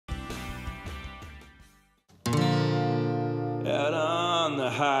out on the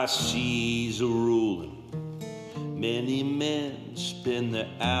high seas a-rolling. Many men spend their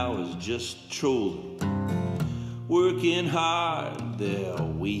hours just trolling, working hard, they're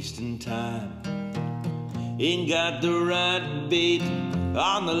wasting time. Ain't got the right bait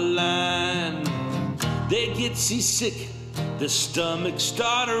on the line. They get seasick, their stomachs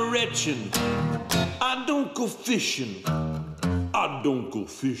start a-retching. I don't go fishing, I don't go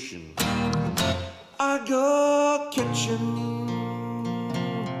fishing, I go catching.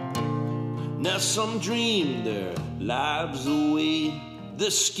 Now some dream their lives away, the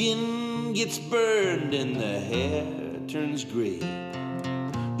skin gets burned and the hair turns gray.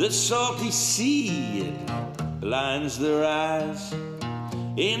 The salty sea, it blinds their eyes.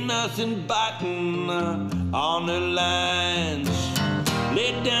 Ain't nothing biting on their lines.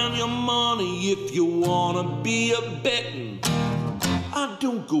 Lay down your money if you wanna be a betting. I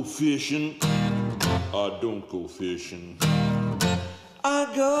don't go fishing, I don't go fishing, I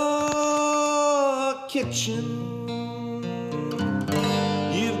go catching.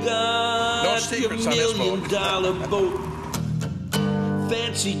 You've got your $1 million boat,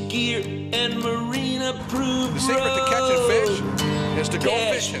 fancy gear and marine approved. The secret to catching fish is to go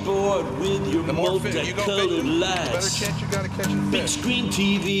fishing. Dashboard with your multicolored lights, the better chance you got of catching big fish. screen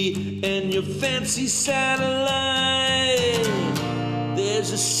TV and your fancy satellite.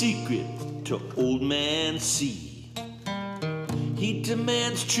 There's a secret to Old Man Sea. He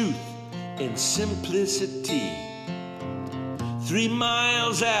demands truth and simplicity. 3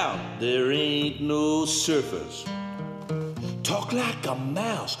 miles out, there ain't no surfers. Talk like a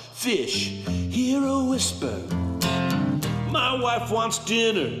mouse, fish, hear a whisper. My wife wants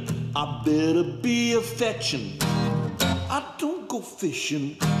dinner, I better be a fetching. I don't go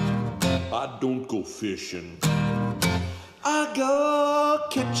fishing, I don't go fishing, I go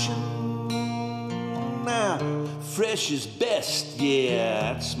catching. Now, fresh is best,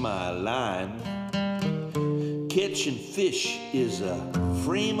 yeah, that's my line. Catching fish is a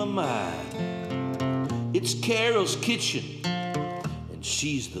frame of mind. It's Carol's kitchen, and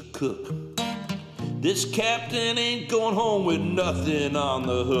she's the cook. This captain ain't going home with nothing on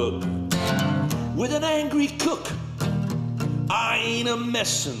the hook. With an angry cook, I ain't a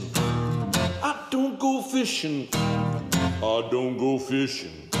messin'. I don't go fishing, I don't go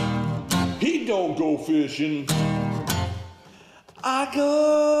fishing, he don't go fishing, I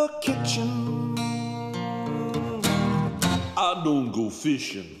go catching. I don't go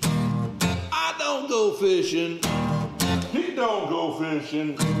fishing, I don't go fishing, he don't go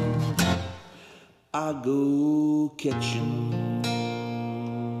fishing, I go catching.